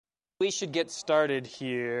We should get started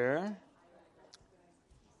here.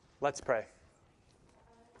 Let's pray.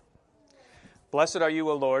 Blessed are you,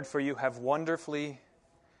 O Lord, for you have wonderfully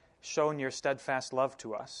shown your steadfast love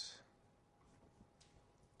to us.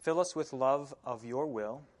 Fill us with love of your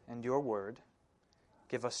will and your word.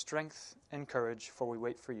 Give us strength and courage, for we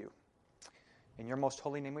wait for you. In your most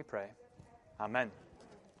holy name we pray. Amen.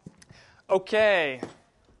 Okay,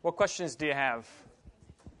 what questions do you have?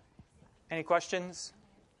 Any questions?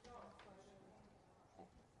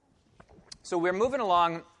 So we're moving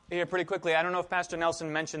along here pretty quickly. I don't know if Pastor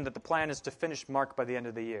Nelson mentioned that the plan is to finish Mark by the end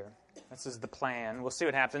of the year. This is the plan. We'll see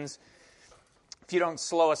what happens. If you don't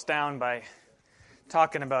slow us down by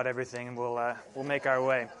talking about everything, we'll make our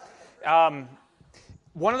way.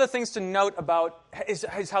 One of the things to note about is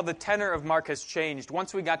how the tenor of Mark has changed.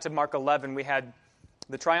 Once we got to Mark 11, we had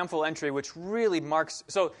the triumphal entry, which really marks...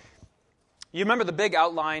 So you remember the big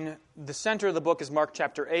outline. The center of the book is Mark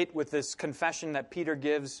chapter 8 with this confession that Peter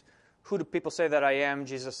gives. Who do people say that I am?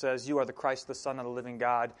 Jesus says, you are the Christ, the Son of the living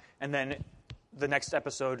God. And then the next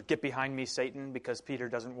episode, get behind me, Satan, because Peter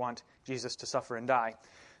doesn't want Jesus to suffer and die.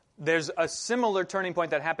 There's a similar turning point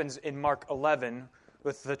that happens in Mark 11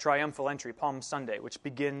 with the triumphal entry, Palm Sunday, which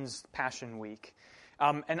begins Passion Week.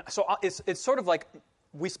 And so it's sort of like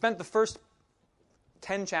we spent the first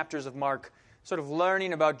 10 chapters of Mark sort of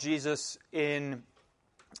learning about Jesus in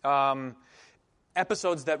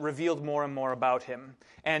episodes that revealed more and more about him,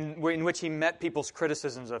 and in which he met people's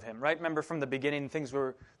criticisms of him, right? Remember from the beginning,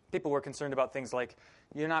 people were concerned about things like,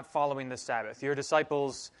 you're not following the Sabbath. Your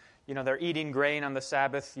disciples, they're eating grain on the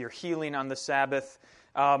Sabbath. You're healing on the Sabbath.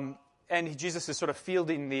 And Jesus is sort of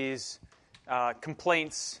fielding these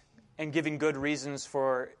complaints and giving good reasons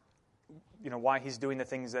for, why he's doing the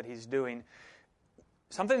things that he's doing.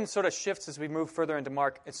 Something sort of shifts as we move further into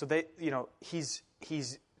Mark. And so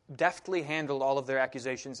he's deftly handled all of their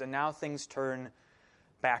accusations, and now things turn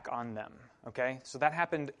back on them. Okay? So that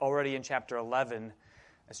happened already in chapter 11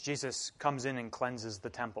 as Jesus comes in and cleanses the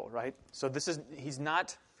temple, right? So he's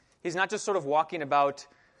not just sort of walking about,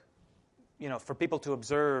 for people to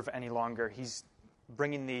observe any longer. He's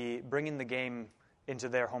bringing the game into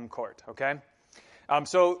their home court, okay?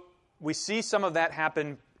 So we see some of that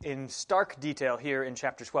happen in stark detail here in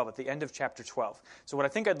chapter 12, at the end of chapter 12. So what I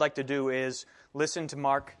think I'd like to do is listen to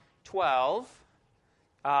Mark 12.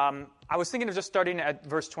 I was thinking of just starting at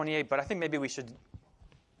verse 28, but I think maybe we should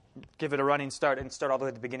give it a running start and start all the way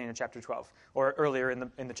at the beginning of chapter 12, or earlier in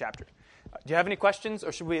the chapter. Do you have any questions,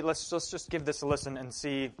 or should we let's just give this a listen and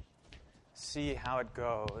see how it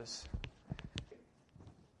goes?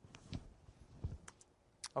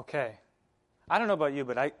 Okay. I don't know about you,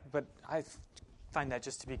 but I find that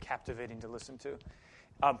just to be captivating to listen to.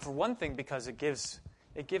 For one thing, because it gives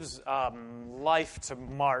life to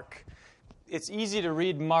Mark. It's easy to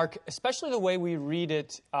read Mark, especially the way we read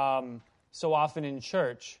it so often in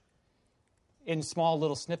church, in small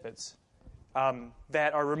little snippets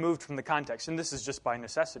that are removed from the context. And this is just by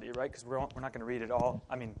necessity, right? Because we're not going to read it all.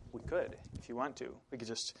 I mean, we could, if you want to. We could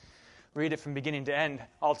just read it from beginning to end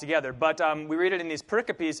altogether. But we read it in these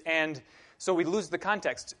pericopes, and so we lose the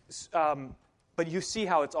context. But you see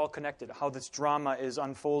how it's all connected, how this drama is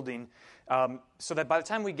unfolding, so that by the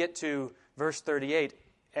time we get to verse 38,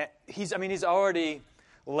 he's already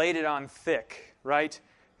laid it on thick, right?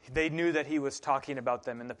 They knew that he was talking about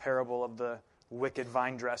them in the parable of the wicked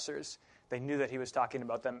vine dressers. They knew that he was talking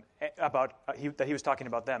about them, that he was talking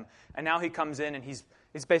about them. And now he comes in and he's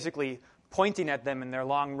basically pointing at them in their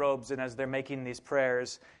long robes, and as they're making these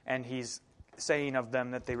prayers, and he's saying of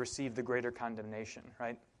them that they receive the greater condemnation,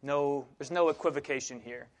 right? No, there's no equivocation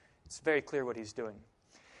here. It's very clear what he's doing.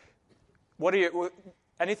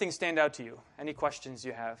 Anything stand out to you? Any questions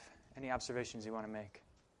you have? Any observations you want to make?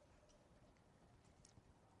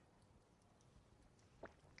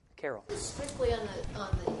 Carol. Strictly on the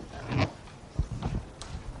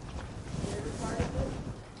theater part of it.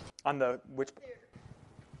 On the which?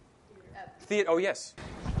 Theater. Oh, yes.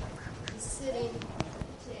 He's sitting at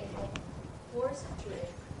the table, pours a drink,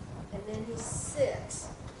 and then he sits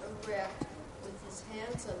erect with his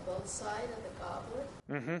hands on both sides of the goblet.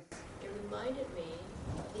 Mm-hmm. It reminded me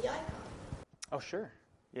of the icon. Oh, sure.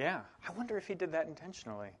 Yeah. I wonder if he did that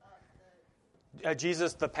intentionally.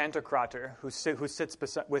 Jesus, the Pantocrator, who sits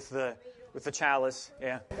with the chalice.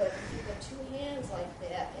 Yeah. But you got two hands like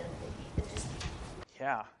that, and it just...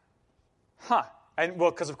 Yeah. Huh. And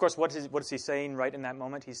because of course, what is he saying right in that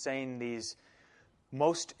moment? He's saying these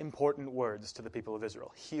most important words to the people of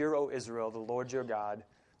Israel. Hear, O Israel, the Lord your God,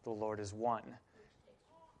 the Lord is one.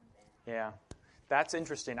 Yeah. That's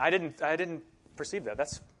interesting. I didn't perceive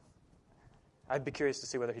that. I'd be curious to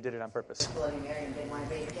see whether he did it on purpose. Bloody Mary and didn't want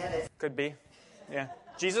to get it. Could be. Yeah.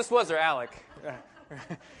 Jesus was, or Alec?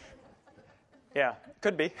 Yeah,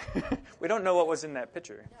 could be. We don't know what was in that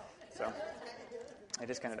picture. So it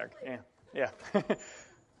is kind of dark. Yeah.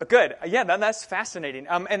 But good. Yeah, that's fascinating.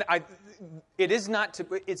 And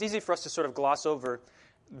it's easy for us to sort of gloss over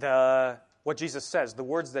what Jesus says, the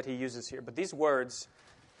words that he uses here. But these words,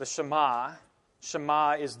 the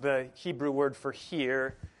Shema is the Hebrew word for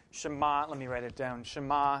hear. Shema, let me write it down.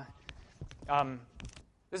 Shema.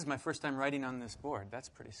 This is my first time writing on this board. That's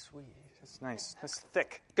pretty sweet. That's nice. That's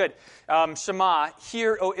thick. Good. Shema,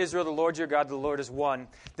 hear, O Israel, the Lord your God, the Lord is one.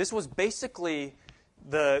 This was basically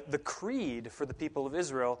the creed for the people of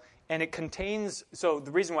Israel, and it contains, so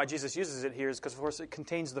the reason why Jesus uses it here is because, of course, it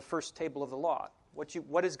contains the first table of the law.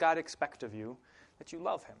 What does God expect of you? That you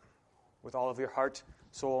love him with all of your heart,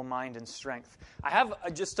 soul, mind, and strength. I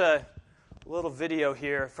have just a little video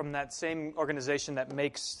here from that same organization that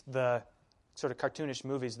makes the sort of cartoonish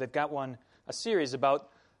movies. They've got a series about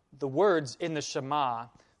the words in the Shema,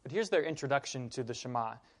 but here's their introduction to the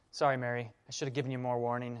Shema. Sorry, Mary, I should have given you more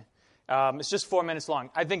warning. It's just 4 minutes long.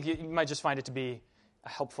 I think you might just find it to be a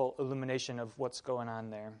helpful illumination of what's going on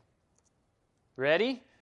there. Ready?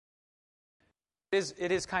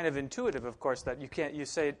 It is kind of intuitive, of course, that you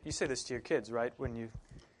say this to your kids, right? When you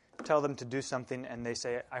tell them to do something and they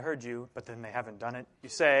say, I heard you, but then they haven't done it. You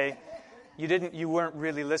say, you weren't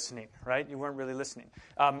really listening, right? You weren't really listening.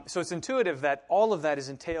 So it's intuitive that all of that is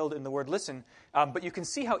entailed in the word listen, but you can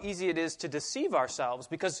see how easy it is to deceive ourselves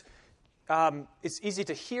because it's easy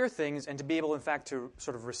to hear things and to be able, in fact, to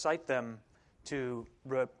sort of recite them, to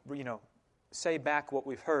say back what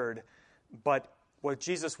we've heard. But what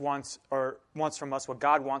Jesus wants from us, what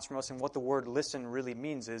God wants from us, and what the word listen really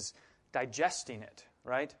means is digesting it,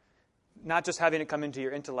 right? Not just having it come into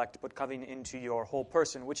your intellect, but coming into your whole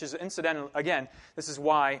person, which is incidental. Again, this is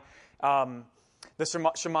why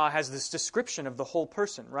the Shema has this description of the whole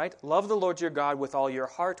person, right? Love the Lord your God with all your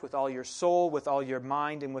heart, with all your soul, with all your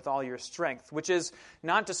mind, and with all your strength, which is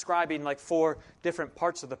not describing like 4 different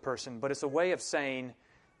parts of the person, but it's a way of saying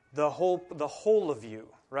the whole of you,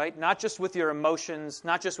 right? Not just with your emotions,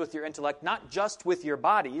 not just with your intellect, not just with your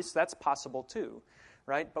bodies, that's possible too,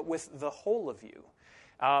 right? But with the whole of you.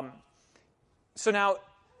 So now,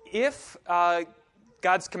 if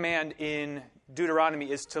God's command in Deuteronomy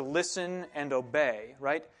is to listen and obey,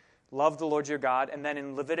 right? Love the Lord your God. And then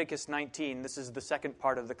in Leviticus 19, this is the second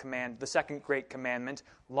part of the command, the second great commandment,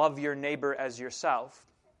 love your neighbor as yourself.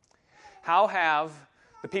 How have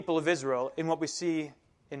the people of Israel, in what we see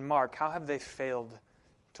in Mark, how have they failed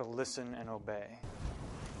to listen and obey?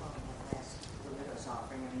 Well, the widow's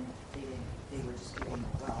offering, they were just giving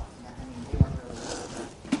wealth. They weren't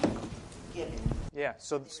really giving. Yeah,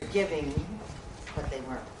 so they were giving, but they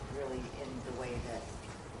weren't really in the way that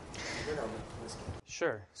the widow was giving.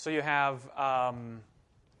 Sure. So you have,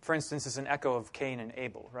 for instance, it's an echo of Cain and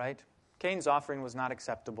Abel, right? Cain's offering was not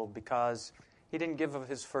acceptable because he didn't give of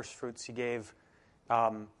his first fruits. He gave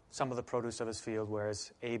some of the produce of his field,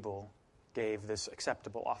 whereas Abel gave this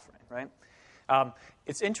acceptable offering, right?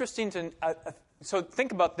 It's interesting to... so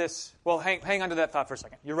think about this. Well, hang on to that thought for a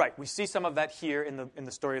second. You're right. We see some of that here in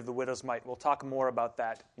the story of the widow's mite. We'll talk more about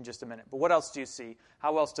that in just a minute. But what else do you see?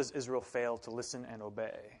 How else does Israel fail to listen and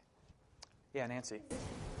obey? Yeah, Nancy.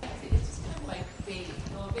 It's just kind of like they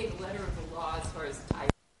obey the letter of the law as far as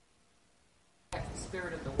the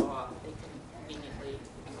spirit of the law they can conveniently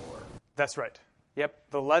ignore. That's right. Yep.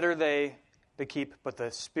 The letter they keep, but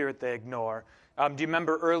the spirit they ignore. Do you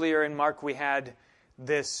remember earlier in Mark we had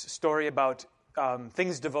this story about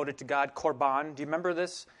things devoted to God, korban? Do you remember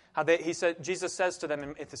this? How Jesus says to them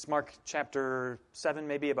in this Mark chapter 7,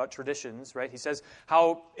 maybe, about traditions, right? He says,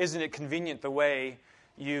 how isn't it convenient the way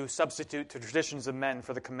you substitute the traditions of men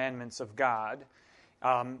for the commandments of God?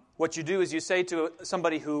 What you do is you say to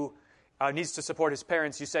somebody who needs to support his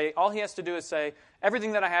parents, you say, all he has to do is say,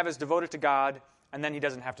 everything that I have is devoted to God, and then he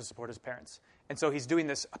doesn't have to support his parents. And so he's doing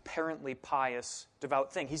this apparently pious,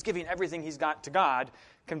 devout thing. He's giving everything he's got to God,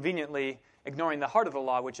 conveniently ignoring the heart of the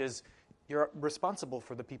law, which is you're responsible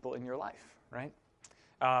for the people in your life, right?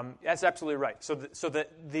 That's absolutely right. So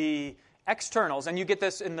the externals, and you get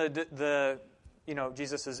this in the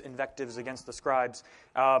Jesus' invectives against the scribes,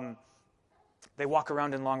 they walk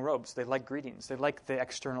around in long robes. They like greetings. They like the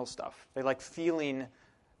external stuff. They like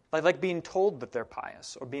being told that they're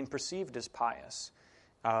pious or being perceived as pious.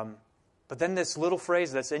 But then this little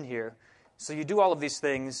phrase that's in here, so you do all of these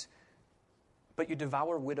things, but you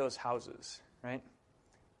devour widows' houses, right?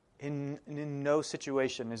 In no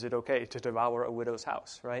situation is it okay to devour a widow's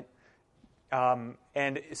house, right?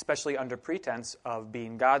 And especially under pretense of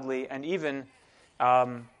being godly and even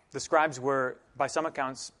The scribes were, by some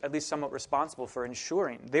accounts, at least somewhat responsible for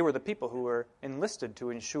ensuring. They were the people who were enlisted to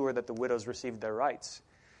ensure that the widows received their rights.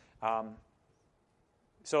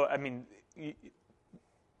 So, I mean,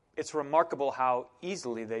 it's remarkable how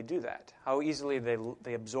easily they do that, how easily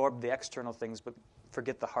they absorb the external things but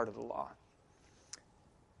forget the heart of the law.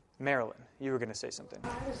 Marilyn, you were going to say something.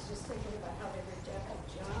 I was just thinking about how they rejected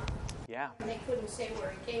John. Yeah. And they couldn't say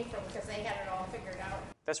where he came from because they had it all figured out.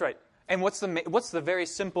 That's right. And what's the very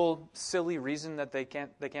simple, silly reason that they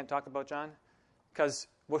can't talk about John? Because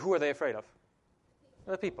who are they afraid of?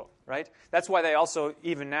 The people, right? That's why they also,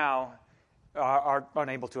 even now, are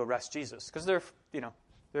unable to arrest Jesus, because they're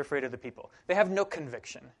afraid of the people. They have no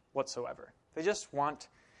conviction whatsoever. They just want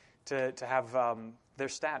to have their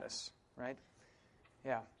status, right?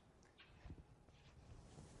 Yeah.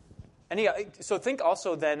 So think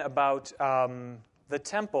also then about the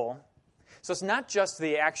temple. So it's not just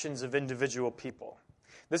the actions of individual people.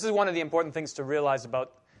 This is one of the important things to realize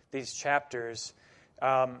about these chapters.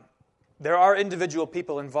 There are individual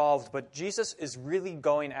people involved, but Jesus is really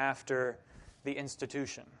going after the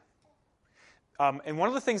institution. And one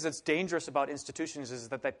of the things that's dangerous about institutions is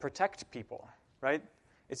that they protect people, right?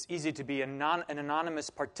 It's easy to be an anonymous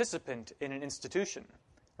participant in an institution,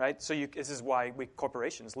 right? So this is why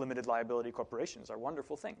corporations, limited liability corporations, are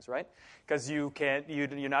wonderful things, right? Because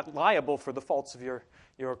you're not liable for the faults of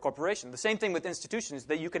your corporation. The same thing with institutions,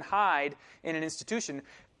 that you can hide in an institution.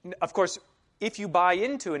 Of course, if you buy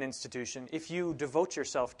into an institution, if you devote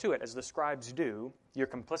yourself to it, as the scribes do, you're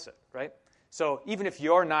complicit, right? So even if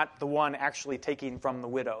you're not the one actually taking from the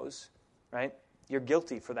widows, right, you're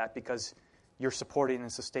guilty for that because you're supporting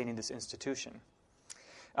and sustaining this institution.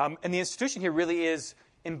 And the institution here really is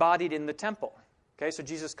embodied in the temple. Okay, so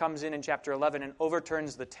Jesus comes in chapter 11 and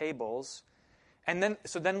overturns the tables. And then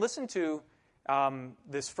listen to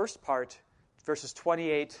this first part, verses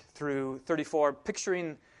 28 through 34,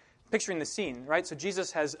 picturing the scene, right? So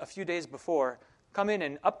Jesus has, a few days before, come in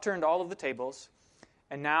and upturned all of the tables.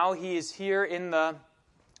 And now he is here in the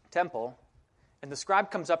temple, and the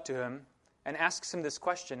scribe comes up to him and asks him this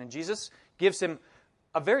question. And Jesus gives him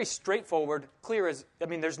a very straightforward, this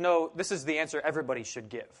is the answer everybody should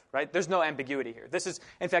give, right? There's no ambiguity here.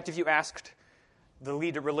 In fact, if you asked the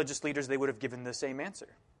religious leaders, they would have given the same answer.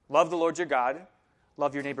 Love the Lord your God,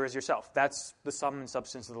 love your neighbor as yourself. That's the sum and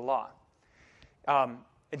substance of the law.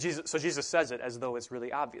 So Jesus says it as though it's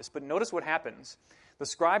really obvious. But notice what happens. The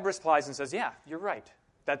scribe replies and says, yeah, you're right.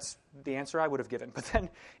 That's the answer I would have given. But then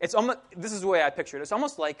this is the way I picture it. It's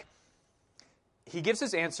almost like he gives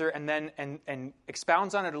his answer and then and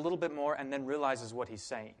expounds on it a little bit more and then realizes what he's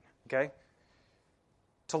saying. Okay?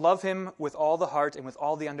 To love him with all the heart and with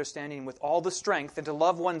all the understanding and with all the strength, and to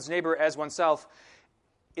love one's neighbor as oneself,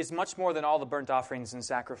 is much more than all the burnt offerings and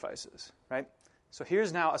sacrifices. Right? So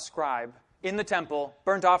here's now a scribe in the temple,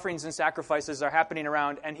 burnt offerings and sacrifices are happening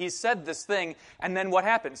around, and he's said this thing, and then what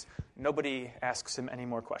happens? Nobody asks him any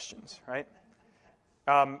more questions, right?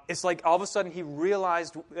 It's like all of a sudden they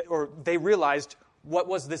realized what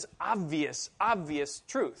was this obvious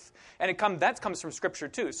truth. And that comes from Scripture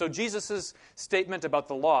too. So Jesus' statement about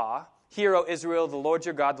the law, hear, O Israel, the Lord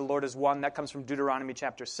your God, the Lord is one, that comes from Deuteronomy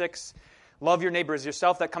chapter 6. Love your neighbor as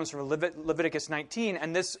yourself, that comes from Leviticus 19.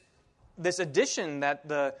 And this addition that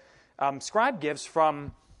the scribe gives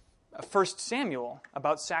from 1 Samuel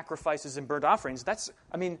about sacrifices and burnt offerings. This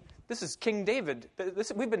is King David.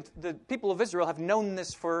 The people of Israel have known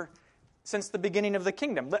this since the beginning of the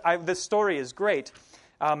kingdom. This story is great.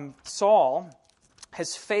 Saul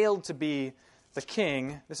has failed to be the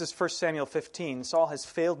king. This is 1 Samuel 15. Saul has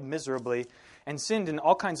failed miserably and sinned in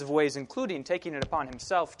all kinds of ways, including taking it upon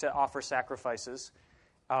himself to offer sacrifices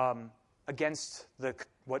against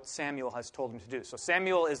what Samuel has told him to do. So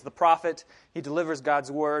Samuel is the prophet. He delivers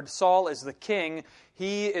God's word. Saul is the king.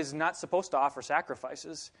 He is not supposed to offer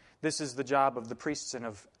sacrifices. This is the job of the priests and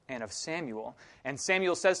of Samuel. And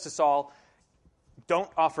Samuel says to Saul, don't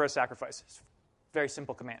offer a sacrifice. It's a very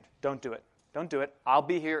simple command. Don't do it. Don't do it. I'll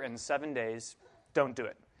be here in 7 days. Don't do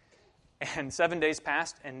it. And 7 days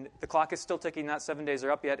passed, and the clock is still ticking. Not 7 days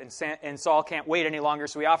are up yet, and Saul can't wait any longer,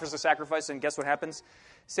 so he offers a sacrifice, and guess what happens?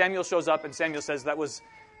 Samuel shows up, and Samuel says,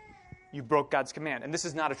 you broke God's command. And this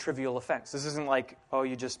is not a trivial offense. This isn't like, oh,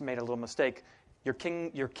 you just made a little mistake. Your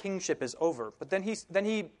kingship is over. But then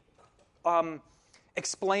he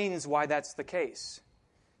explains why that's the case.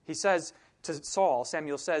 He says to Saul,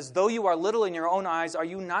 Samuel says, though you are little in your own eyes, are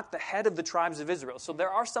you not the head of the tribes of Israel? So there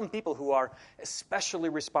are some people who are especially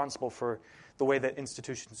responsible for the way that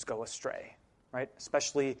institutions go astray, right?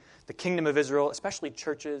 Especially the kingdom of Israel, especially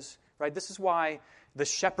churches, right? This is why the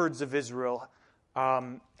shepherds of Israel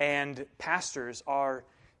and pastors are,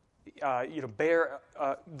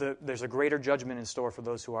 there's a greater judgment in store for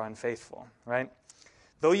those who are unfaithful, right?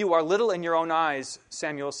 Though you are little in your own eyes,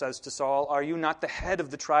 Samuel says to Saul, are you not the head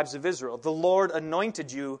of the tribes of Israel? The Lord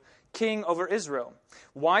anointed you king over Israel.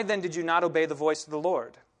 Why then did you not obey the voice of the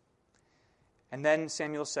Lord? And then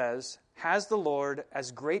Samuel says, has the Lord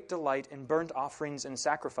as great delight in burnt offerings and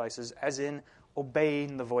sacrifices as in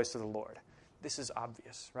obeying the voice of the Lord? This is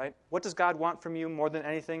obvious, right? What does God want from you more than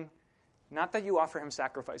anything? Not that you offer him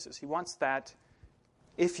sacrifices. He wants that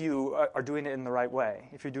if you are doing it in the right way,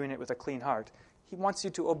 if you're doing it with a clean heart. He wants you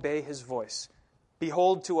to obey his voice.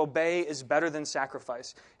 Behold, to obey is better than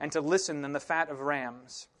sacrifice, and to listen than the fat of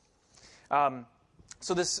rams.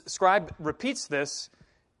 So this scribe repeats this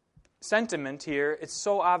sentiment here. It's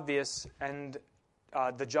so obvious, and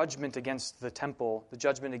the judgment against the temple, the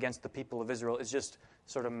judgment against the people of Israel is just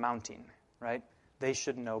sort of mounting, right? They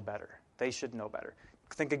should know better. They should know better.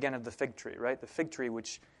 Think again of the fig tree, right? The fig tree,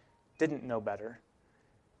 which didn't know better,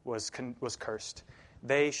 was cursed.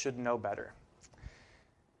 They should know better.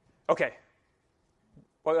 Okay.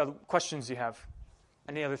 What other questions do you have?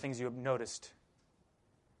 Any other things you have noticed?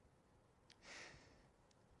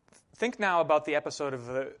 Think now about the episode of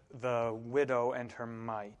the widow and her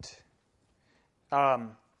mite.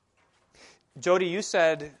 Jody, you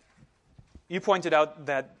pointed out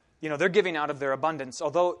that they're giving out of their abundance.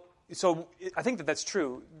 So I think that's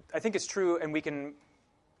true. I think it's true, and we can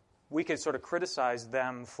sort of criticize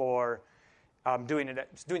them for doing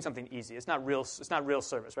something easy. It's not real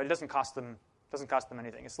service, right? It doesn't cost them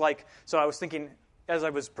anything. It's like, so I was thinking, as I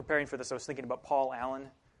was preparing for this, I was thinking about Paul Allen,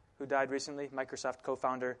 who died recently, Microsoft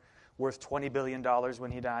co-founder, worth $20 billion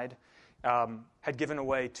when he died, had given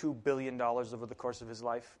away $2 billion over the course of his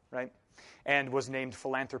life, right? And was named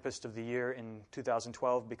Philanthropist of the Year in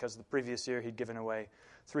 2012 because the previous year he'd given away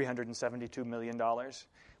 $372 million,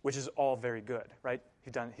 which is all very good, right?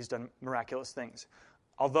 He's done miraculous things.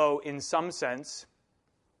 Although, in some sense,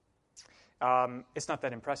 it's not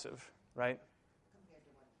that impressive, right?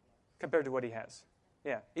 Compared to what he has.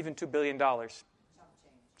 Yeah, even $2 billion.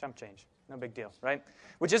 Chump change. No big deal, right?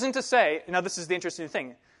 Which isn't to say, now this is the interesting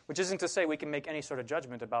thing, which isn't to say we can make any sort of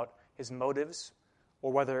judgment about his motives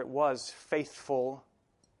or whether it was faithful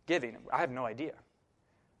giving. I have no idea.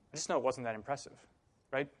 I just know it wasn't that impressive,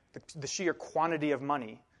 right? The sheer quantity of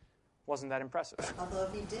money wasn't that impressive. Although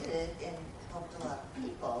if he did it and helped a lot of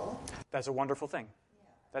people. That's a wonderful thing. Yeah.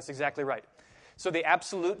 That's exactly right. So the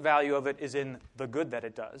absolute value of it is in the good that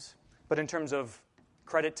it does. But in terms of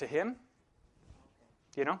credit to him,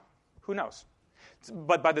 who knows?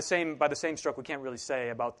 But by the same stroke, we can't really say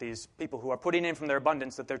about these people who are putting in from their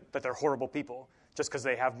abundance that they're horrible people just because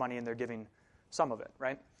they have money and they're giving some of it,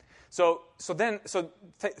 right? So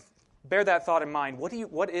bear that thought in mind. What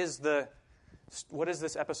is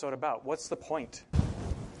this episode about? What's the point?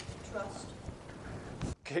 Trust.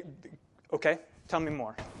 Okay. Tell me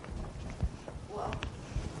more. Well,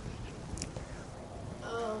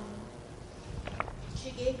 she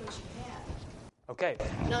gave what she had. Okay.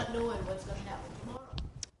 Not knowing what's going to happen tomorrow.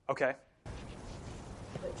 Okay.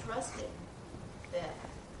 But trusting that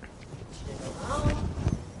she didn't know how,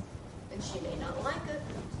 and she may not like it,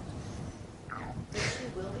 but she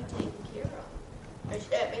will be taken care of.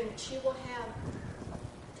 She will have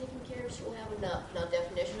taken care of, she will have enough. Now,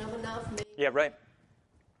 definition of enough means... Yeah, right.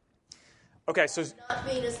 Okay, so...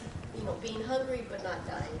 Not being hungry but not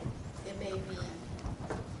dying. It may be...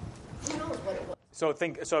 Who knows what it was. So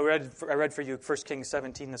I read for you 1 Kings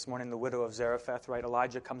 17 this morning, the widow of Zarephath, right?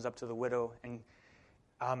 Elijah comes up to the widow, and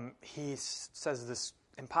he says this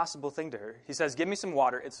impossible thing to her. He says, give me some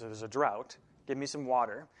water. There's a drought. Give me some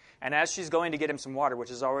water. And as she's going to get him some water,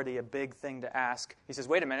 which is already a big thing to ask, he says,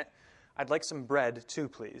 wait a minute. I'd like some bread too,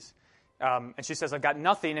 please. And she says, I've got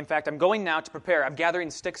nothing. In fact, I'm going now to prepare. I'm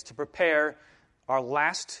gathering sticks to prepare our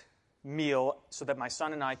last meal so that my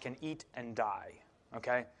son and I can eat and die.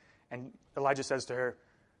 Okay? And Elijah says to her,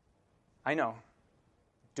 I know.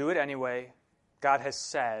 Do it anyway. God has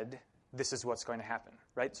said this is what's going to happen,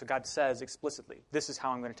 right? So God says explicitly, this is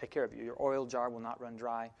how I'm going to take care of you. Your oil jar will not run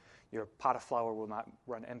dry. Your pot of flour will not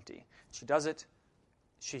run empty. She does it.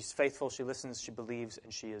 She's faithful. She listens. She believes.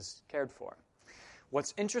 And she is cared for.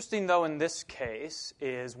 What's interesting, though, in this case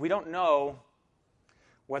is we don't know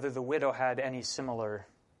whether the widow had any similar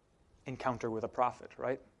encounter with a prophet,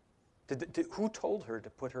 right? Who told her to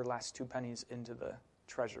put her last 2 pennies into the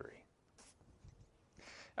treasury?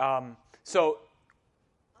 Go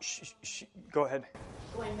ahead.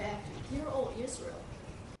 Going back to your old Israel.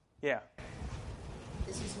 Yeah.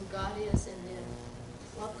 This is who God is, and then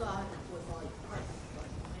love God with all your heart.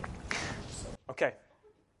 Okay.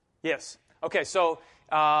 Yes. Okay, so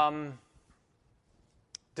does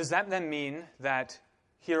that then mean that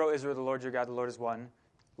Hear, O Israel, the Lord your God, the Lord is one,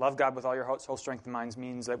 love God with all your heart, soul, strength, and minds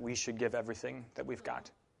means that we should give everything that we've got?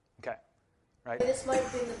 Okay, right? This might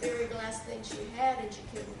have been the very last thing she had, and she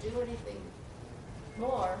couldn't do anything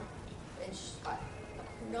more. And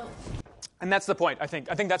who knows? And that's the point, I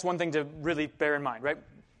think. I think that's one thing to really bear in mind, right?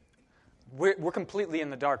 We're completely in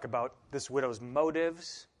the dark about this widow's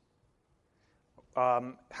motives,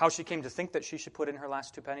 how she came to think that she should put in her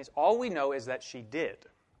last 2 pennies. All we know is that she did,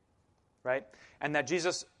 right? And that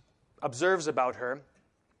Jesus observes about her,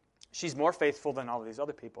 she's more faithful than all of these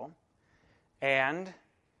other people, and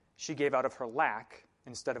she gave out of her lack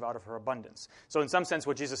instead of out of her abundance. So in some sense,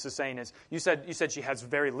 what Jesus is saying is, you said she has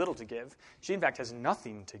very little to give. She, in fact, has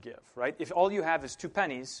nothing to give, right? If all you have is 2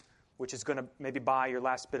 pennies, which is going to maybe buy your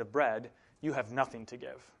last bit of bread, you have nothing to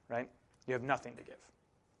give, right? You have nothing to give.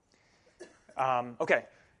 Okay,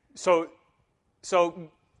 so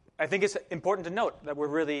I think it's important to note that we're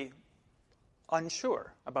really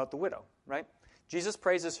unsure about the widow, right? Jesus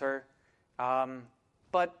praises her,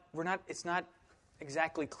 but it's not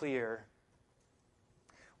exactly clear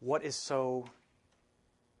what is so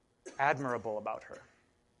admirable about her,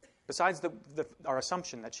 besides our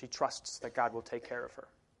assumption that she trusts that God will take care of her,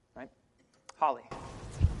 right? Holly.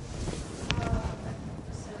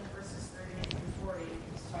 Just in verses 38 through 40,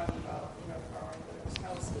 he's talking about, borrowing widow's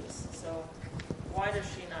houses. So why does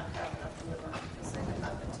she not have enough to live on? Because they have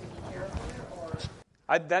not been taking care of her, or?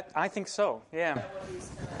 I think so, yeah. Is that what he's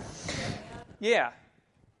kind of getting at?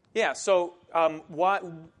 Yeah. So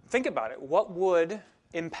think about it. What would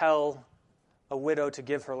impel a widow to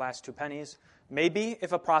give her last 2 pennies? Maybe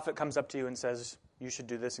if a prophet comes up to you and says, you should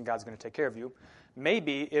do this and God's going to take care of you.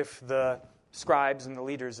 Maybe if the scribes and the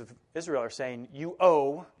leaders of Israel are saying, you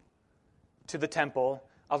owe to the temple,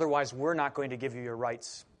 otherwise we're not going to give you your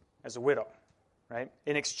rights as a widow, right?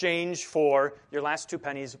 In exchange for your last 2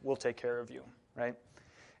 pennies, we'll take care of you, right?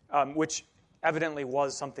 Which evidently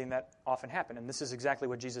was something that often happened, and this is exactly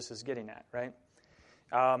what Jesus is getting at, right?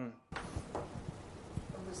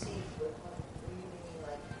 Was he, what do you mean,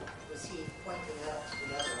 like, was he pointing out to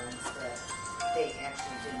the other ones that they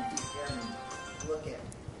actually didn't look at?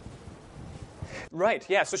 Right,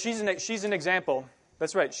 yeah, so she's an example.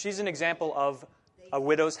 That's right, she's an example of a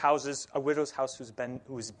widow's house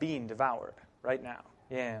who's being devoured right now.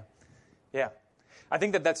 Yeah. I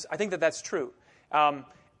think that's true.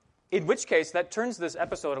 In which case, that turns this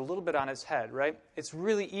episode a little bit on its head, right? It's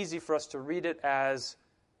really easy for us to read it as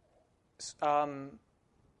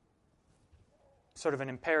sort of an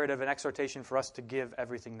imperative, an exhortation for us to give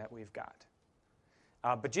everything that we've got.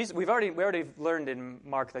 But Jesus, we already learned in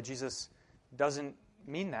Mark that Jesus doesn't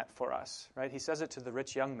mean that for us, right? He says it to the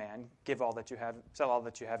rich young man, give all that you have, sell all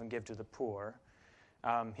that you have and give to the poor.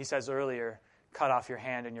 He says earlier, cut off your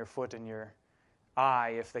hand and your foot and your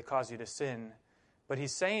eye if they cause you to sin. But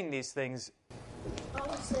he's saying these things.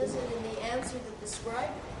 Paul says it in the answer that the scribe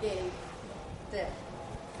gave, that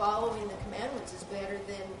following the commandments is better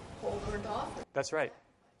than whole burnt offering. That's right.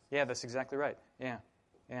 Yeah, that's exactly right. Yeah.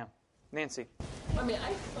 Nancy. I mean,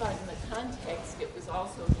 I thought in the context it was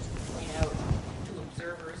also just to point out to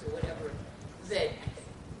observers or whatever that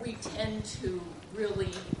we tend to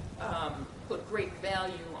really put great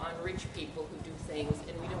value on rich people who do things,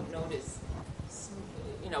 and we don't notice,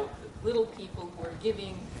 little people who are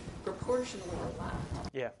giving proportionally a lot.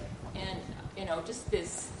 Yeah. And, just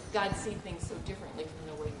this, God sees things so differently from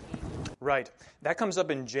the way we do. Right. That comes up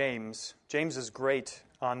in James. James is great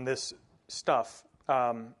on this stuff.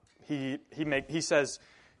 He says,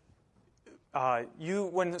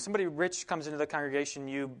 when somebody rich comes into the congregation,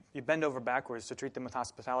 you bend over backwards to treat them with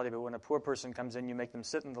hospitality, but when a poor person comes in, you make them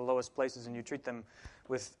sit in the lowest places and you treat them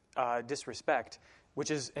with disrespect.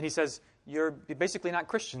 And he says, you're basically not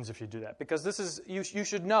Christians if you do that, because you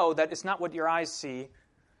should know that it's not what your eyes see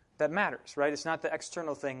that matters, right? It's not the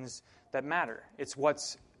external things that matter. It's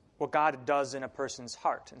what God does in a person's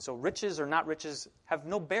heart. And so riches or not riches have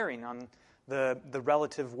no bearing on the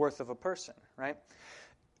relative worth of a person, right?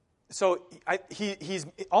 So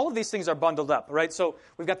all of these things are bundled up, right? So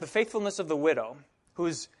we've got the faithfulness of the widow,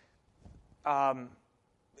 who's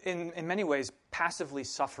in many ways passively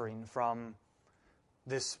suffering from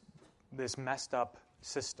this messed up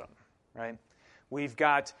system, right? We've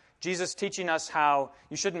got Jesus teaching us how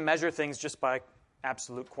you shouldn't measure things just by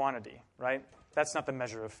absolute quantity, right? That's not the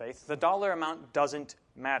measure of faith. The dollar amount doesn't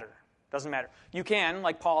matter. Doesn't matter. You can,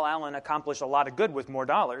 like Paul Allen, accomplish a lot of good with more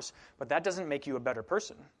dollars, but that doesn't make you a better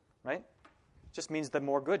person, right? It just means that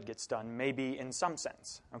more good gets done, maybe in some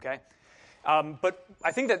sense, okay? But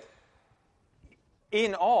I think that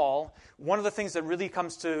in all, one of the things that really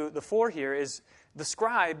comes to the fore here is the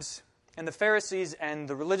scribes and the Pharisees and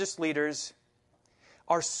the religious leaders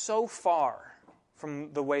are so far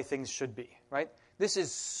from the way things should be, right? This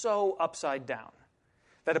is so upside down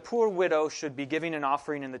that a poor widow should be giving an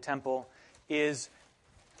offering in the temple is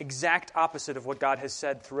exact opposite of what God has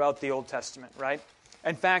said throughout the Old Testament, right?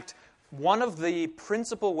 In fact, one of the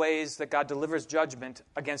principal ways that God delivers judgment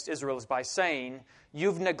against Israel is by saying,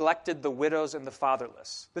 you've neglected the widows and the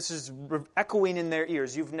fatherless. This is echoing in their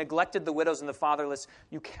ears. You've neglected the widows and the fatherless.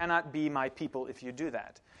 You cannot be my people if you do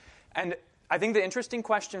that. And I think the interesting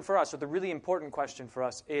question for us, or the really important question for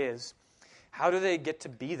us, is how do they get to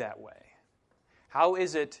be that way? How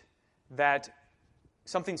is it that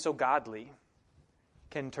something so godly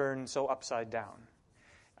can turn so upside down?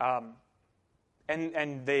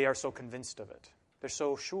 And they are so convinced of it. They're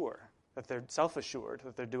so sure that they're self-assured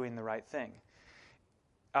that they're doing the right thing.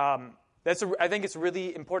 I think it's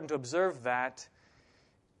really important to observe that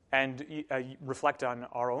and reflect on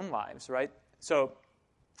our own lives, right? So,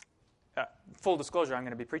 full disclosure, I'm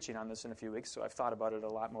going to be preaching on this in a few weeks, so I've thought about it a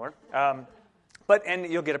lot more.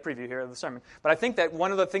 And you'll get a preview here of the sermon. But I think that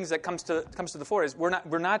one of the things that comes to the fore is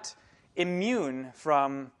we're not immune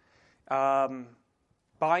from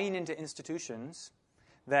buying into institutions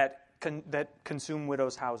that consume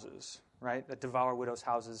widows' houses, right? That devour widows'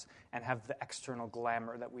 houses and have the external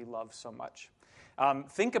glamour that we love so much.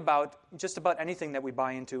 Think about just about anything that we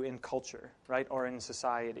buy into in culture, right, or in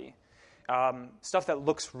society. Stuff that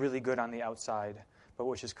looks really good on the outside, but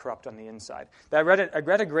which is corrupt on the inside. I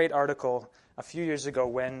read a great article a few years ago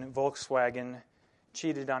when Volkswagen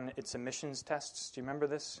cheated on its emissions tests. Do you remember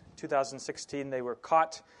this? 2016, they were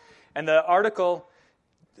caught. And the article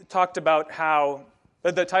talked about how,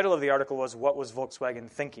 the title of the article was, "What was Volkswagen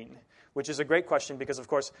thinking?" Which is a great question because, of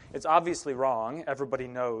course, it's obviously wrong. Everybody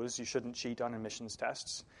knows you shouldn't cheat on emissions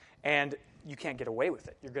tests. And you can't get away with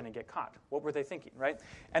it. You're going to get caught. What were they thinking, right?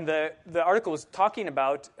 And the article was talking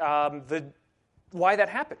about why that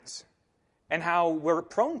happens and how we're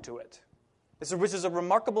prone to it, which is a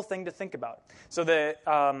remarkable thing to think about. So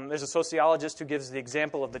there's a sociologist who gives the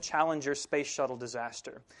example of the Challenger space shuttle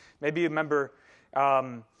disaster. Maybe you remember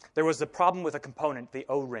there was a problem with a component, the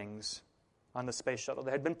O-rings, on the space shuttle.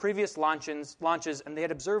 There had been previous launches, and they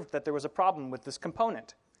had observed that there was a problem with this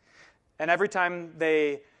component. And every time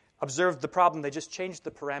they observed the problem, they just changed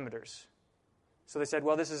the parameters. So they said,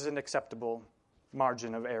 well, this is an acceptable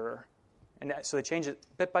margin of error. And so they changed it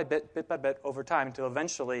bit by bit over time until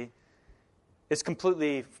eventually it's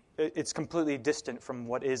completely distant from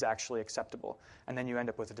what is actually acceptable. And then you end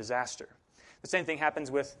up with a disaster. The same thing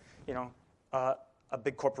happens with, a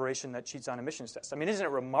big corporation that cheats on emissions tests. I mean, isn't it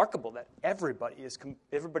remarkable that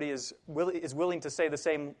everybody is willing to say the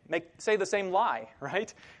same lie,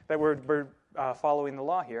 right? That we're following the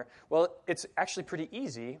law here. Well, it's actually pretty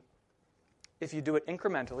easy if you do it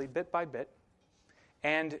incrementally, bit by bit,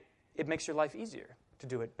 and it makes your life easier to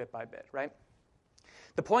do it bit by bit, right?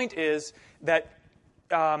 The point is that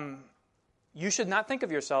you should not think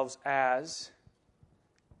of yourselves as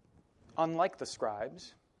unlike the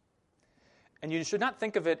scribes. And you should not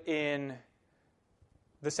think of it in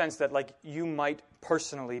the sense that, like, you might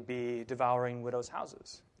personally be devouring widows'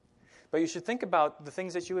 houses. But you should think about the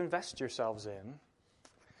things that you invest yourselves in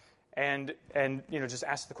and just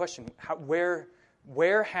ask the question,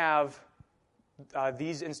 where have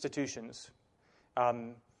these institutions,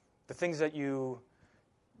 the things that you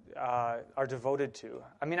are devoted to?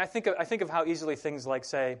 I mean, I think of how easily things like,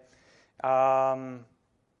 say,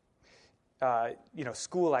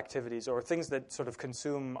 school activities or things that sort of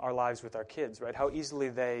consume our lives with our kids, right? How easily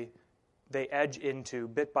they edge into,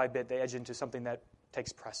 bit by bit, they edge into something that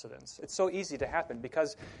takes precedence. It's so easy to happen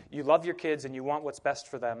because you love your kids and you want what's best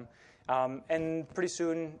for them, and pretty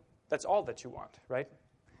soon that's all that you want, right?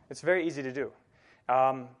 It's very easy to do.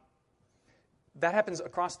 That happens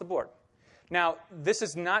across the board. Now, this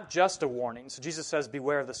is not just a warning. So Jesus says,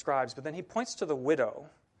 beware of the scribes, but then he points to the widow,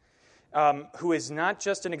 who is not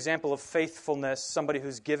just an example of faithfulness, somebody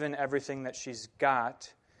who's given everything that she's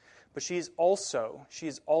got, but she is also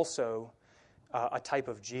a type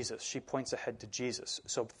of Jesus. She points ahead to Jesus.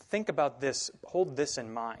 So think about this, hold this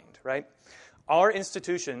in mind, right? Our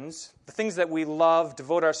institutions, the things that we love,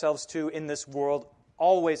 devote ourselves to in this world,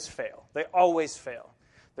 always fail. They always fail.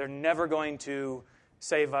 They're never going to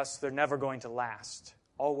save us. They're never going to last.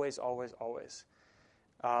 Always, always, always.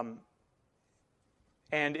 And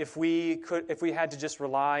if we had to just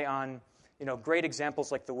rely on, great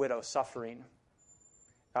examples like the widow suffering,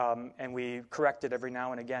 and we corrected every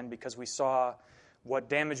now and again because we saw what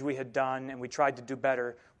damage we had done and we tried to do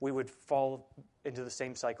better, we would fall into the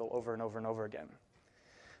same cycle over and over and over again.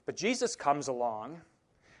 But Jesus comes along,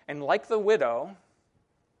 and like the widow,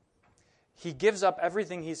 he gives up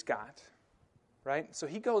everything he's got, right? So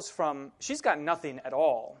he goes from, she's got nothing at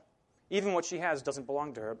all. Even what she has doesn't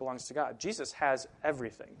belong to her, it belongs to God. Jesus has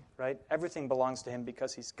everything, right? Everything belongs to him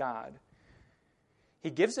because he's God. He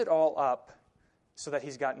gives it all up so that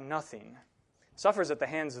he's got nothing. Suffers at the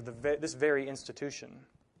hands of this very institution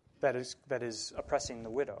that is oppressing the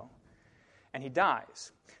widow. And he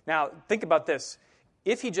dies. Now, think about this.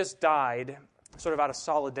 If he just died sort of out of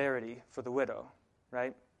solidarity for the widow,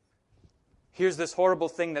 right? Here's this horrible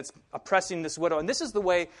thing that's oppressing this widow. And this is the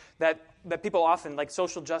way that people often, like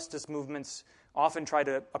social justice movements, often try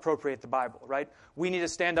to appropriate the Bible, right? We need to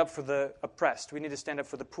stand up for the oppressed. We need to stand up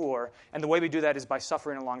for the poor. And the way we do that is by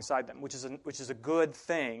suffering alongside them, which is a good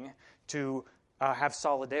thing to have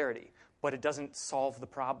solidarity. But it doesn't solve the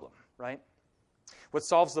problem, right? What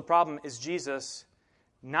solves the problem is Jesus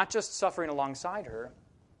not just suffering alongside her,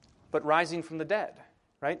 but rising from the dead,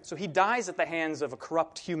 right? So he dies at the hands of a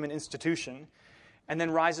corrupt human institution and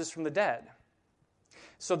then rises from the dead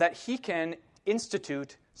so that he can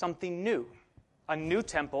institute something new, a new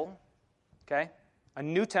temple, okay? A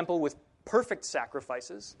new temple with perfect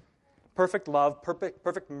sacrifices, perfect love,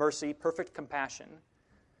 perfect mercy, perfect compassion,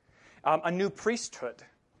 a new priesthood.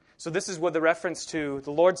 So this is what the reference to,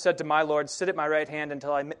 the Lord said to my Lord, sit at my right hand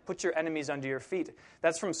until I put your enemies under your feet.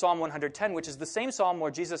 That's from Psalm 110, which is the same psalm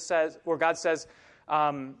where God says,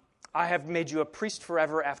 I have made you a priest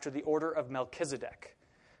forever after the order of Melchizedek.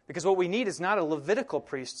 Because what we need is not a Levitical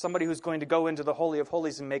priest, somebody who's going to go into the Holy of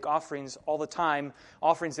Holies and make offerings all the time,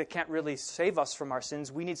 offerings that can't really save us from our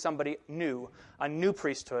sins. We need somebody new, a new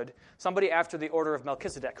priesthood, somebody after the order of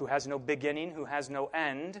Melchizedek, who has no beginning, who has no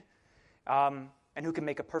end, and who can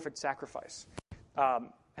make a perfect sacrifice.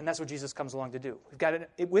 And that's what Jesus comes along to do.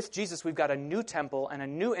 With Jesus, we've got a new temple and a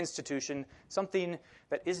new institution, something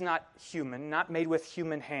that is not human, not made with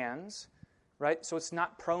human hands, right? So it's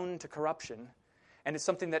not prone to corruption. And it's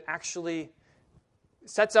something that actually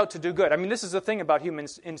sets out to do good. I mean, this is the thing about human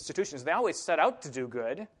institutions. They always set out to do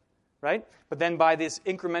good, right? But then by these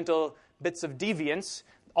incremental bits of deviance,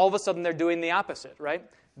 all of a sudden they're doing the opposite, right?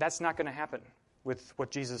 That's not going to happen with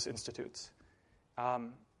what Jesus institutes.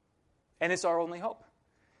 And it's our only hope.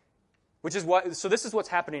 Which is why, so this is what's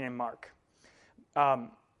happening in Mark.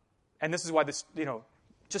 And this is why this,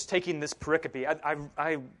 just taking this pericope,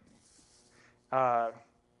 I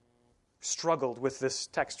struggled with this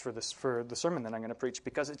text for the sermon that I'm going to preach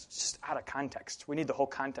because it's just out of context. We need the whole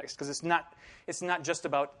context because it's not just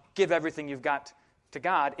about give everything you've got to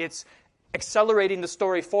God. It's accelerating the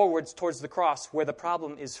story forwards towards the cross where the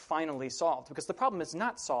problem is finally solved. Because the problem is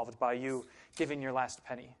not solved by you giving your last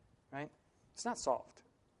penny, right? It's not solved.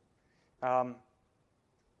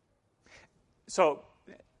 So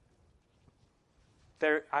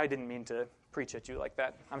I didn't mean to preach at you like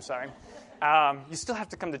that. I'm sorry. You still have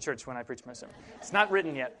to come to church when I preach my sermon. It's not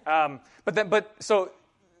written yet. So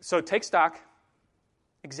take stock,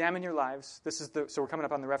 examine your lives. So we're coming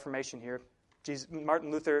up on the Reformation here.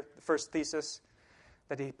 Martin Luther, the first thesis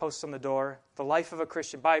that he posts on the door, the life of a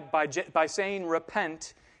Christian. By saying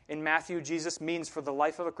repent in Matthew, Jesus means for the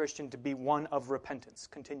life of a Christian to be one of repentance,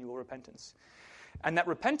 continual repentance. And that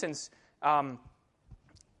repentance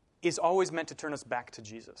is always meant to turn us back to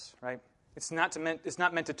Jesus, right? It's not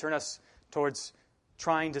meant to turn us towards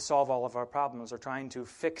trying to solve all of our problems or trying to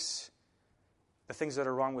fix the things that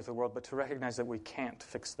are wrong with the world, but to recognize that we can't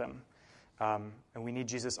fix them. And we need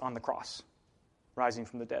Jesus on the cross, rising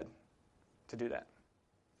from the dead, to do that.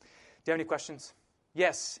 Do you have any questions?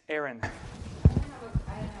 Yes, Aaron. I don't have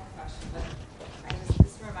a question, but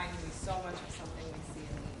this reminded me so much of something we see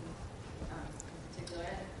in Eden, in particular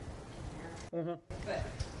in here. Mm-hmm. But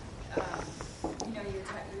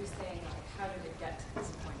you were saying, like, how did it get to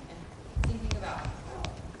this point? And thinking about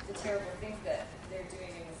the terrible things that they're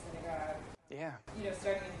doing in the synagogue. Yeah.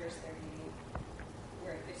 Starting in verse 38,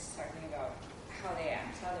 where it's talking about how they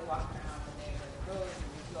act, how they walk around, and they wear the robes, and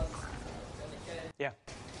they do all these things that look really good. Yeah.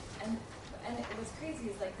 And what's crazy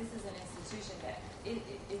is, like, this is an institution that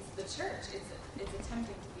it's the church. It's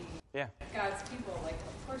attempting to be God's people. Like,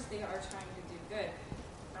 of course they are trying to do good.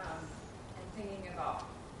 And thinking about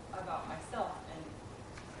myself and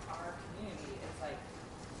our community, it's like,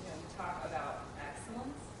 we talk about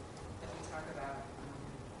excellence, and we talk about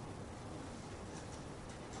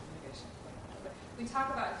we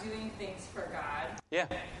talk about doing things for God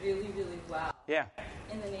really, really well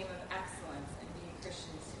in the name of excellence and being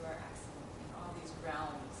Christians who are excellent in all these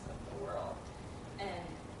realms of the world. And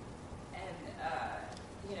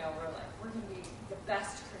we're like, we're going to be the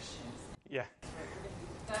best Christians. Yeah. We're going to be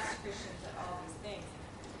the best Christians at all these things.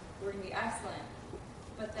 We're going to be excellent.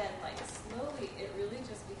 but then like slowly it really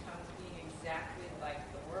just becomes being exactly like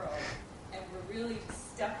the world, and we're really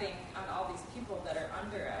stepping on all these people that are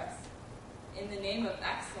under us in the name of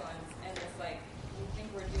excellence, and it's like we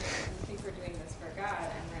think we're doing this for God,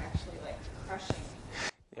 and we're actually like crushing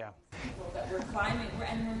people that we're climbing,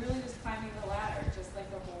 and we're really just climbing the ladder, just like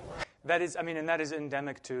the whole world. That is, and that is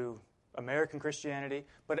endemic to American Christianity.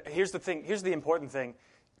 But here's the thing. Here's the important thing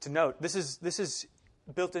to note. This is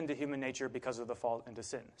built into human nature because of the fall into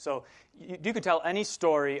sin. So you could tell any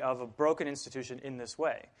story of a broken institution in this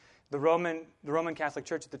way. The Roman Catholic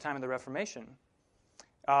Church at the time of the Reformation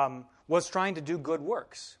was trying to do good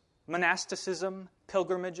works. Monasticism,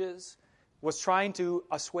 pilgrimages, was trying to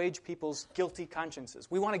assuage people's guilty consciences.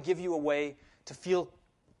 We want to give you a way to feel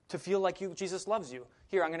like Jesus loves you.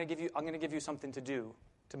 Here, I'm going to give you something to do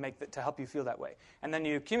to help you feel that way. And then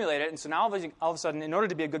you accumulate it, and so now all of a sudden, in order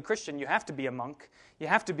to be a good Christian, you have to be a monk, you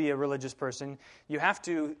have to be a religious person, you have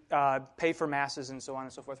to pay for masses and so on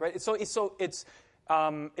and so forth. Right? It's so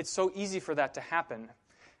easy for that to happen,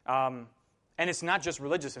 and it's not just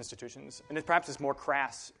religious institutions, and perhaps it's more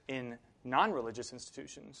crass in non-religious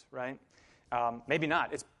institutions. Right? Maybe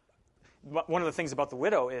not. It's one of the things about the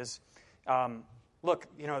widow is, look,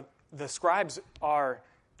 the scribes are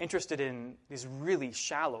interested in these really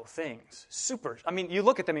shallow things. You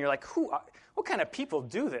look at them and you're like, what kind of people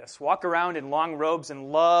do this? Walk around in long robes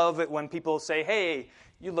and love it when people say, hey,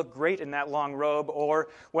 you look great in that long robe. Or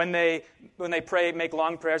when they pray, make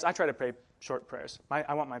long prayers. I try to pray short prayers.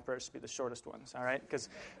 I want my prayers to be the shortest ones, all right? Because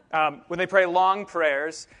when they pray long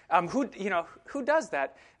prayers, who does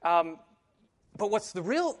that? But what's the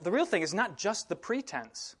real thing is not just the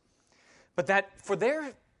pretense, but that for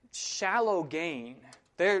their shallow gain,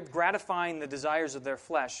 they're gratifying the desires of their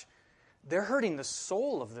flesh, they're hurting the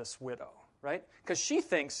soul of this widow, right? Because she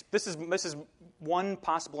thinks, this is one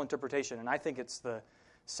possible interpretation, and I think it's the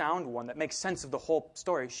sound one that makes sense of the whole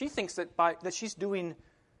story. She thinks that she's doing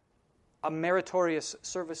a meritorious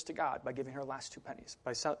service to God by giving her last 2 pennies,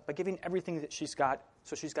 by giving everything that she's got,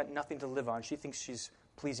 so she's got nothing to live on. She thinks she's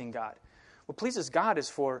pleasing God. What pleases God is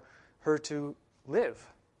for her to live,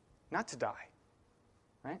 not to die.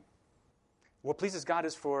 Right? What pleases God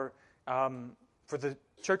is for the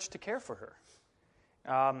church to care for her,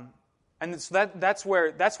 and so that's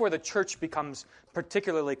where the church becomes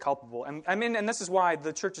particularly culpable. And this is why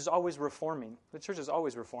the church is always reforming. The church is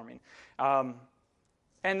always reforming,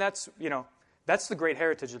 and that's the great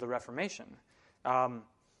heritage of the Reformation.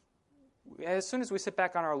 As soon as we sit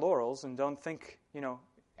back on our laurels and don't think,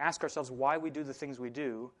 ask ourselves why we do the things we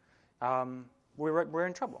do, we're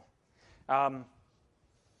in trouble.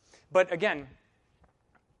 But again,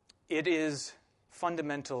 it is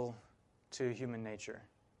fundamental to human nature,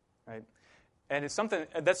 right? And it's something.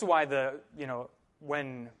 That's why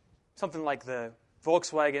when something like the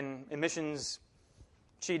Volkswagen emissions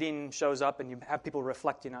cheating shows up, and you have people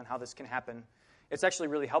reflecting on how this can happen, it's actually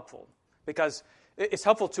really helpful because it's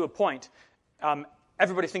helpful to a point.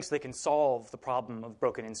 Everybody thinks they can solve the problem of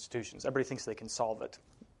broken institutions. Everybody thinks they can solve it,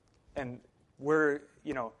 and we're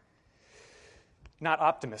not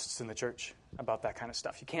optimists in the church about that kind of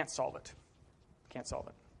stuff. You can't solve it.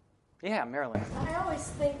 Yeah, Marilyn. I always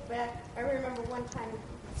think back, I remember one time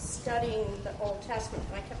studying the Old Testament,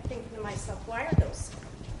 and I kept thinking to myself, why are those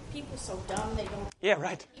people so dumb they don't keep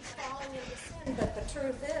falling into sin? But the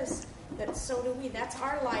truth is that so do we. That's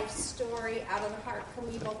our life story. Out of the heart come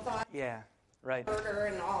evil thoughts. Yeah. Right. Murder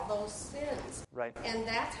and all those sins. Right. And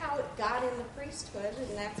that's how it got in the priesthood,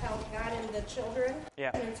 and that's how it got in the children,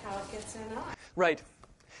 and it's how it gets in us. Right.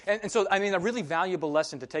 And so, a really valuable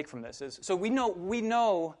lesson to take from this is, so we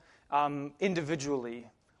know individually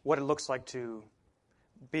what it looks like to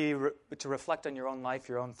reflect on your own life,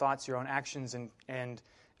 your own thoughts, your own actions, and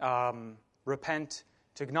repent,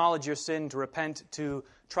 to acknowledge your sin, to repent, to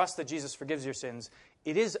trust that Jesus forgives your sins.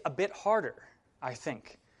 It is a bit harder, I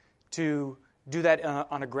think, to do that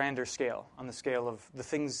on a grander scale, on the scale of the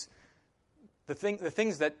things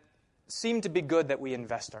that seem to be good that we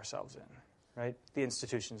invest ourselves in, right? The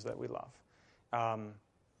institutions that we love.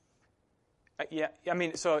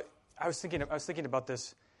 So I was thinking about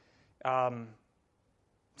this.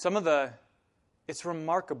 It's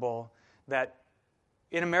remarkable that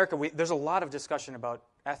in America there's a lot of discussion about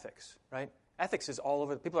ethics, right? Ethics is all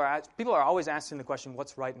over. People are always asking the question,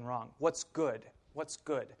 what's right and wrong? What's good? What's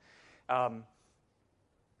good?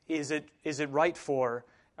 Is it right for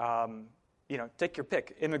take your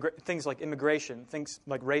pick, things like immigration, things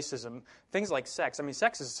like racism, things like sex.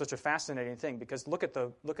 Sex is such a fascinating thing because look at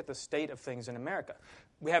the state of things in America.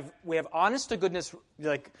 We have honest to goodness,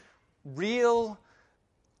 like real,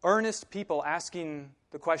 earnest people asking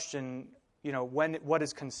the question, what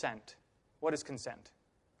is consent? What is consent?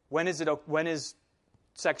 When is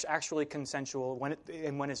sex actually consensual,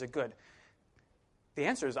 and when is it good? The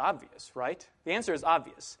answer is obvious, right? The answer is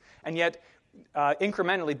obvious. And yet,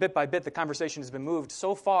 incrementally, bit by bit, the conversation has been moved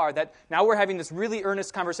so far that now we're having this really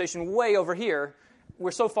earnest conversation way over here.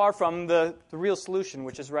 We're so far from the real solution,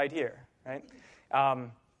 which is right here, right?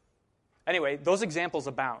 Anyway, those examples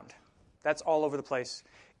abound. That's all over the place.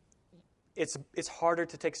 It's harder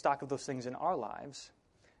to take stock of those things in our lives,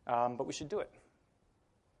 but we should do it.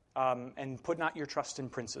 And put not your trust in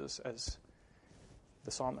princes, as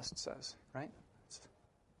the psalmist says, right?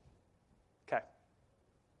 Okay.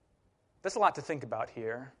 There's a lot to think about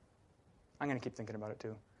here. I'm going to keep thinking about it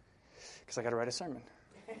too, because I got to write a sermon.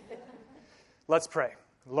 Let's pray.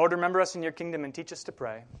 Lord, remember us in your kingdom and teach us to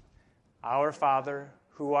pray. Our Father,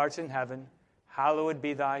 who art in heaven, hallowed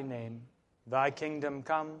be thy name. Thy kingdom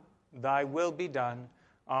come, thy will be done,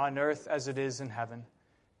 on earth as it is in heaven.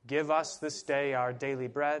 Give us this day our daily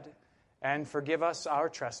bread, and forgive us our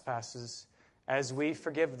trespasses, as we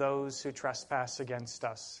forgive those who trespass against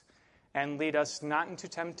us. And lead us not into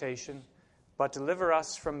temptation, but deliver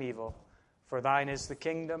us from evil. For thine is the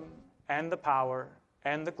kingdom, and the power,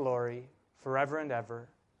 and the glory, forever and ever.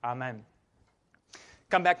 Amen.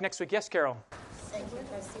 Come back next week. Yes, Carol?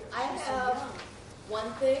 I have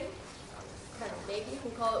one thing. Maybe you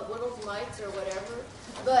can call it Whittles Mites or whatever.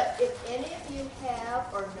 But if any of you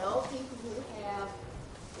have or know people who have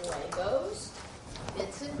Legos,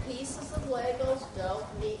 bits and pieces of Legos, don't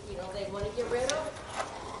need, they want to get rid of,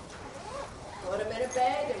 put them in a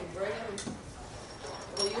bag and bring them.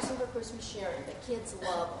 We'll use them for Christmas sharing. The kids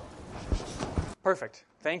love them. Perfect.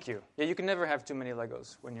 Thank you. Yeah, you can never have too many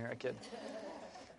Legos when you're a kid.